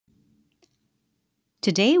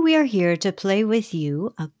Today we are here to play with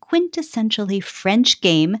you a quintessentially French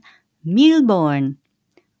game, Mille-bornes.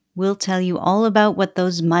 We'll tell you all about what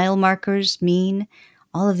those mile markers mean,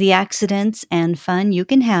 all of the accidents and fun you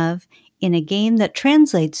can have in a game that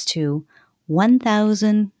translates to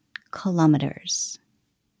 1,000 kilometers.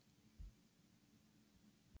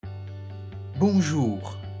 Bonjour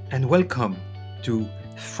and welcome to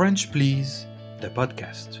French Please, the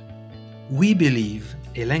podcast. We believe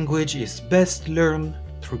a language is best learned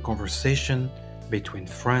through conversation between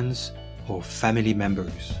friends or family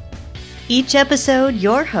members. Each episode,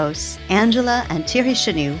 your hosts, Angela and Thierry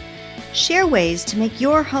Chenu, share ways to make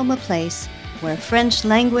your home a place where French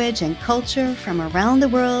language and culture from around the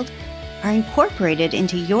world are incorporated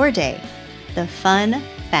into your day, the fun,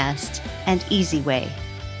 fast, and easy way.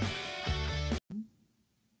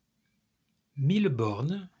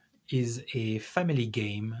 Mille-bornes is a family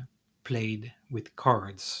game played with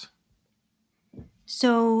cards.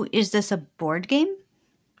 So, is this a board game?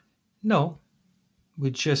 No, we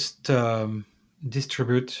just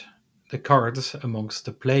distribute the cards amongst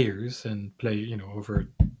the players and play, over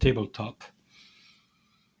tabletop.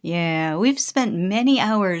 Yeah, we've spent many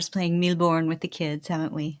hours playing Mille-bornes with the kids,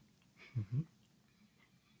 haven't we? Mhm.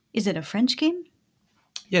 Is it a French game?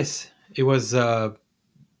 Yes, it was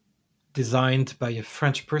designed by a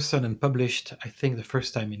French person and published, I think, the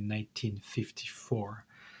first time in 1954.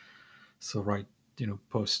 So, right,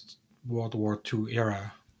 post World War II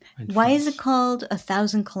era. Why is it called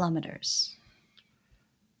 1,000 kilometers?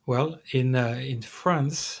 Well, in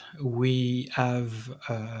France, we have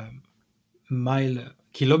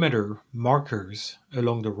kilometer markers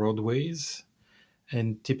along the roadways,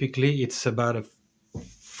 and typically it's about a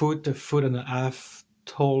foot and a half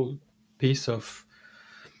tall piece of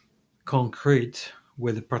concrete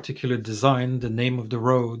with a particular design, the name of the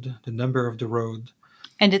road, the number of the road.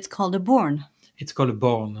 And it's called a borne. It's called a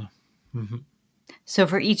borne. Mm-hmm. So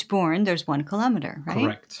for each borne, there's 1 kilometer, right?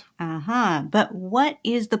 Correct. But what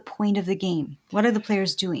is the point of the game? What are the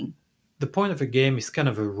players doing? The point of the game is kind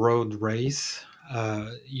of a road race.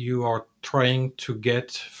 You are trying to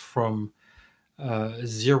get from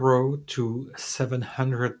 0 to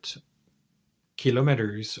 700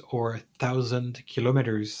 kilometers or 1,000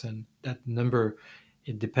 kilometers, and that number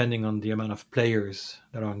is depending on the amount of players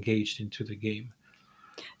that are engaged into the game.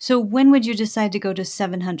 So when would you decide to go to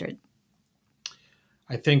 700?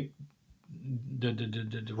 I think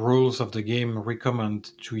the rules of the game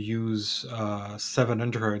recommend to use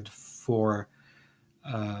 700 for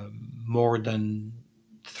more than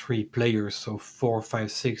 3 players. So 4,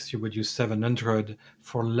 5, 6, you would use 700.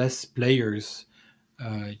 For less players,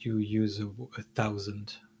 you use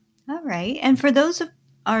 1,000. All right. And for those of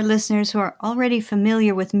our listeners who are already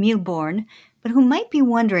familiar with Mille-bornes, but who might be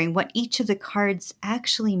wondering what each of the cards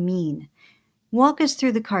actually mean, walk us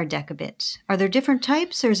through the card deck a bit. Are there different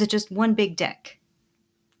types, or is it just one big deck?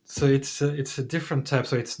 So it's a different type.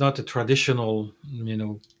 So it's not a traditional,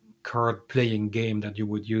 card playing game that you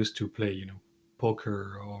would use to play,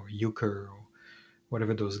 poker or euchre or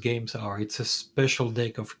whatever those games are. It's a special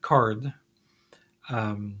deck of card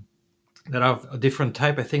that are a different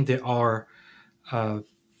type. I think there are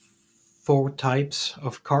 4 types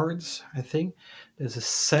of cards. I think there's a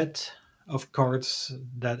set of cards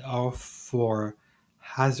that are for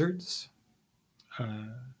hazards.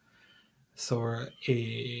 So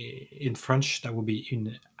in French, that would be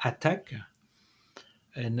une attaque.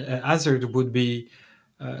 And a hazard would be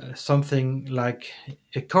something like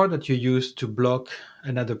a card that you use to block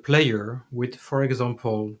another player with, for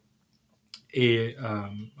example, a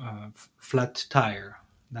flat tire.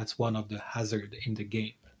 That's one of the hazard in the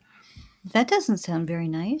game. That doesn't sound very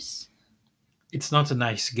nice. It's not a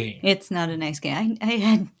nice game. It's not a nice game.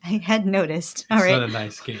 I had noticed. All It's right. not a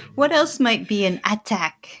nice game. What else might be an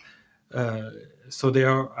attack? So there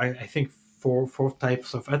are, I think, four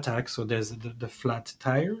types of attacks. So there's the flat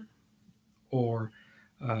tire, or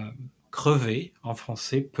crevé en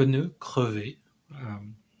français, pneu crevé.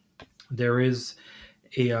 There is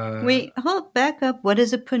a... Wait, back up. What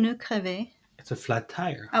is a pneu crevé? It's a flat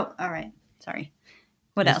tire. Oh, all right. Sorry.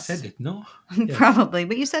 What You else? said it, no? Yes. Probably,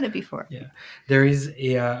 but you said it before. Yeah. There is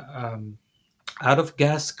a out of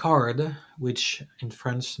gas card, which in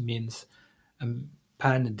French means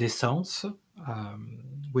panne d'essence,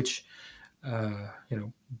 which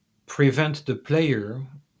prevent the player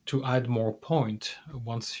to add more point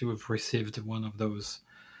once you have received one of those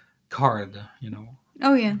card.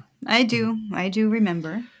 Oh yeah, I do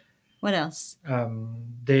remember. What else?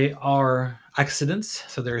 They are accidents.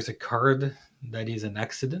 So there is a card that is an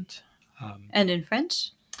accident. And in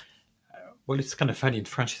French? Well, it's kind of funny. In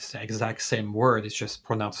French, it's the exact same word. It's just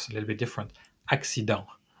pronounced a little bit different. accident.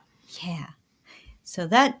 Yeah. So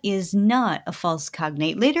that is not a false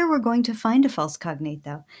cognate. Later, we're going to find a false cognate,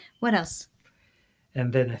 though. What else?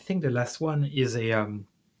 And then I think the last one is a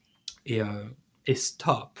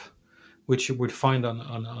stop, which you would find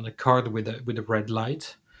on a card with a red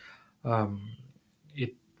light.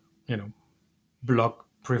 It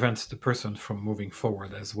prevents the person from moving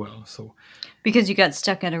forward as well. So Because you got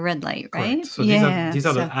stuck at a red light, right? correct. So Yeah. these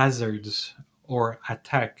are the hazards or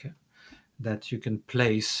attack that you can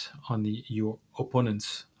place on your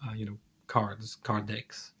opponent's card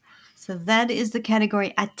decks. So that is the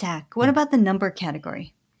category attack. What about the number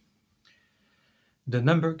category? The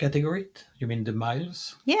number category, you mean the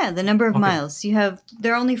miles? Yeah, the number of Okay. miles.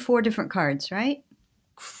 There are only 4 different cards, right?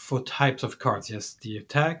 For types of cards, yes, the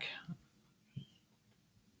attack.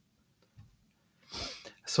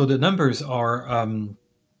 So the numbers are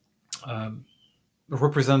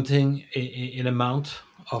representing an amount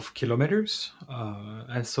of kilometers,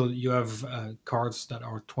 and so you have cards that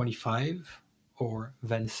are 25 or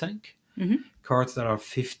 25, cards that are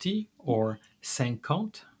 50 or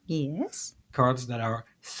 50, Yes. cards that are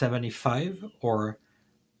 75 or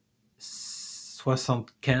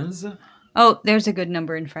 75. Oh, there's a good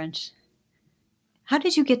number in French. How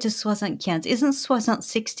did you get to 75? Isn't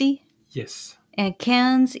 60? Yes. And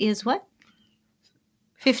cans is what?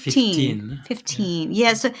 15. 15.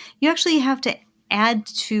 Yeah, so you actually have to add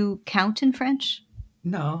to count in French?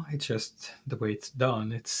 No, it's just the way it's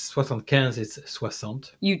done. It's 75, it's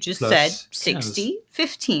 60. You just Plus said 15. 60,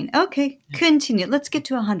 15. Okay, continue. Let's get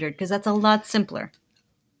to 100 because that's a lot simpler.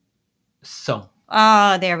 100.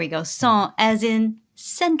 Ah, there we go. Cent, as in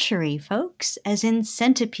century, folks, as in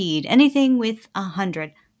centipede. Anything with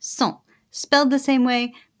 100. Cent, spelled the same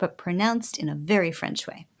way, but pronounced in a very French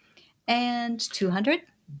way. And 200?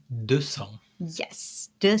 200. Yes,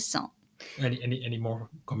 200. Any more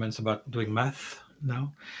comments about doing math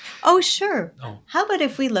now? Oh, sure. Oh. How about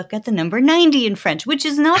if we look at the number 90 in French, which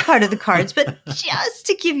is not part of the cards, but just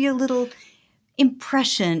to give you a little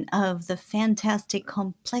impression of the fantastic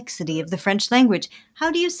complexity of the French language.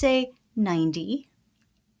 How do you say 90?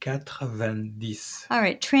 90. All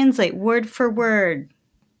right, translate word for word.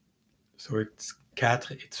 So it's 4,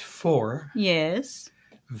 it's 4. Yes.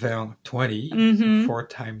 Vers 20. Mhm. So 4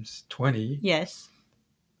 times 20. Yes.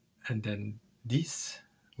 And then 10,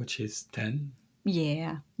 which is 10.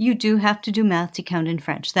 Yeah. You do have to do math to count in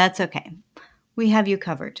French. That's okay. We have you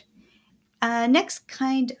covered. Next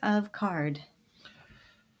kind of card.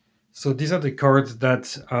 So these are the cards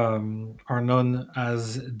that are known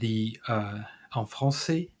as the, en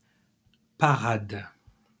français, parade.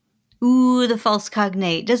 Ooh, the false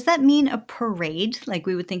cognate. Does that mean a parade like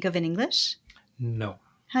we would think of in English? No.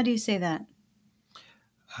 How do you say that?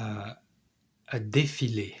 A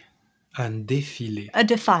défilé. Un défilé. A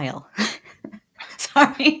defile.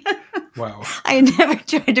 Sorry. Wow. I never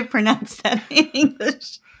tried to pronounce that in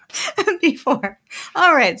English before.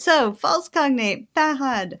 All right, so false cognate,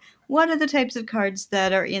 parade. What are the types of cards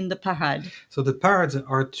that are in the parade? So the parades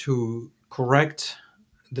are to correct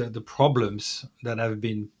the problems that have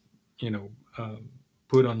been,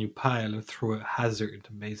 put on your pile through a hazard,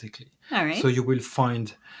 basically. All right. So you will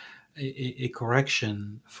find a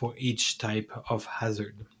correction for each type of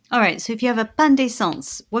hazard. All right, so if you have a pan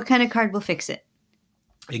d'essence, what kind of card will fix it?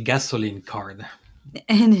 A gasoline card.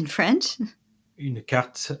 And in French?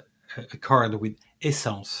 A card with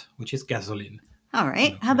essence, which is gasoline. All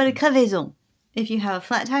right. How about a crevaison? If you have a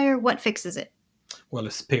flat tire, what fixes it? Well,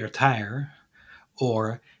 a spare tire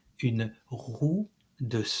or une roue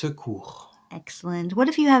de secours. Excellent. What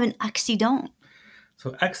if you have an accident?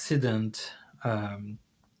 So accident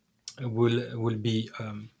will be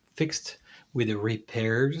fixed with a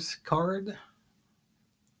repairs card.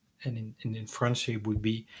 And in French, it would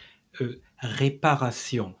be a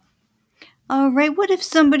réparation. All right. What if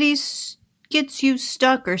somebody gets you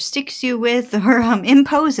stuck or sticks you with or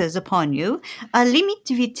imposes upon you a limite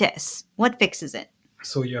de vitesse? What fixes it?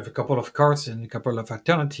 So you have a couple of cards and a couple of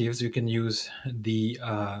alternatives. You can use the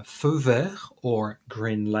feu vert or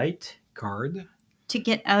green light card. To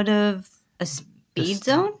get out of a speed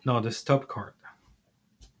zone? No, the stop card.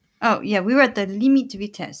 Oh, yeah, we were at the limite de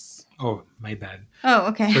vitesse. Oh, my bad. Oh,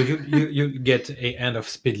 okay. So you get a end of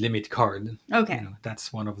speed limit card. Okay.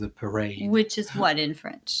 That's one of the parade. Which is what in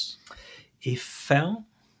French? Et fin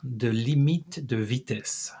de limite de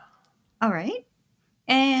vitesse. All right.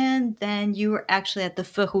 And then you were actually at the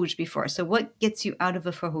feu rouge before. So what gets you out of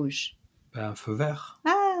a feu rouge? Un feu vert.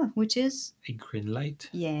 Ah, which is? A green light.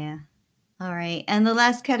 Yeah. All right. And the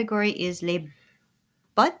last category is les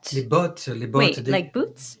bottes? Les bottes. Wait, like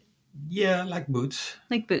boots? Yeah, like boots.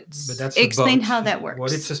 Like But boots. that's a Explain boat. how that Well,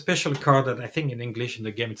 it's works. a special card that I think in English in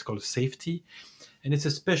the game it's called safety, and it's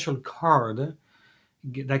a special card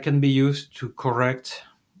that can be used to correct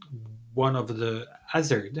one of the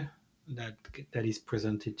hazard that that is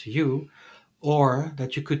presented to you, or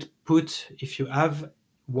that you could put if you have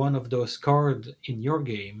one of those cards in your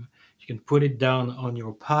game, you can put it down on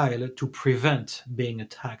your pile to prevent being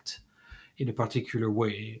attacked in a particular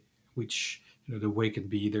way, which the way can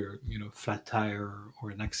be either flat tire or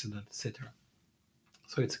an accident, etc.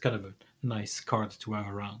 So it's kind of a nice card to have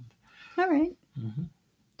around. All right. Mm-hmm.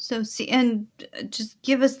 So see, and just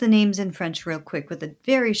give us the names in French real quick with a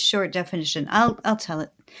very short definition. I'll tell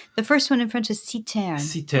it. The first one in French is citerne.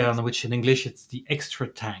 Citerne, which in English it's the extra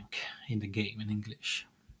tank in the game in English,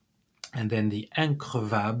 and then the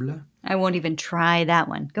increvable. I won't even try that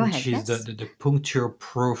one. Go which ahead. is Yes. the puncture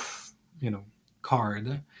proof,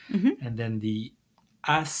 card, Mhm. and then the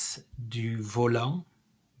as du volant,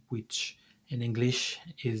 which in English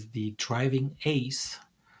is the driving ace.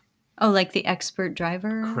 Oh, like the expert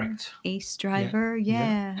driver? Correct. Ace driver?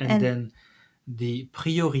 Yeah. And then the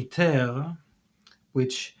prioritaire,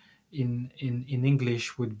 which in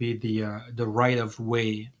English would be the right of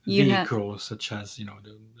way vehicle, such as the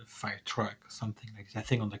fire truck, something like that. I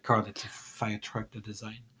think on the card it's a fire truck, the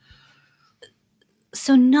design.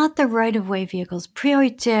 So not the right of way vehicles.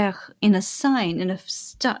 Prioritaire in a sign,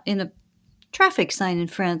 in a traffic sign in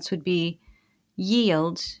France would be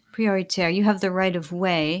yield. Prioritaire. You have the right of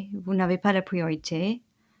way. Vous n'avez pas la priorité.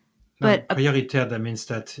 But prioritaire, that means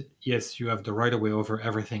that, yes, you have the right of way over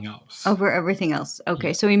everything else. Over everything else. Okay,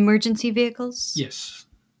 Yeah. so emergency vehicles? Yes.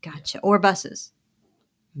 Gotcha. Or buses?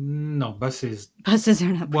 No, buses. Buses are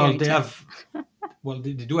not prioritaire. Well, they have.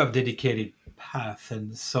 They do have dedicated path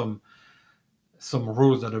and some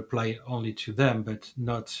rules that apply only to them, but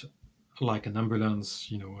not like an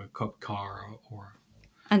ambulance, a cop car, or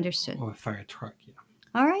Understood. Or a fire truck. Yeah.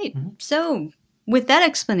 All right. Mm-hmm. So, with that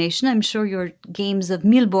explanation, I'm sure your games of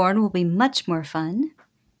Milborn will be much more fun.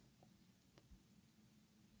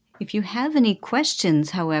 If you have any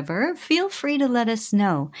questions, however, feel free to let us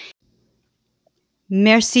know.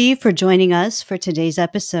 Merci for joining us for today's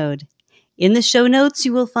episode. In the show notes,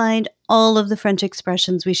 you will find all of the French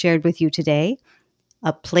expressions we shared with you today,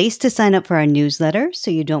 a place to sign up for our newsletter so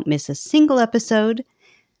you don't miss a single episode,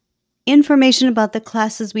 information about the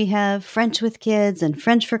classes we have, French with Kids and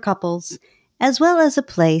French for Couples, as well as a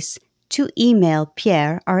place to email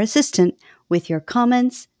Pierre, our assistant, with your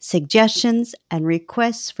comments, suggestions, and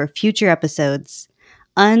requests for future episodes.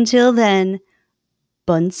 Until then,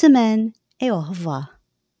 bonne semaine et au revoir.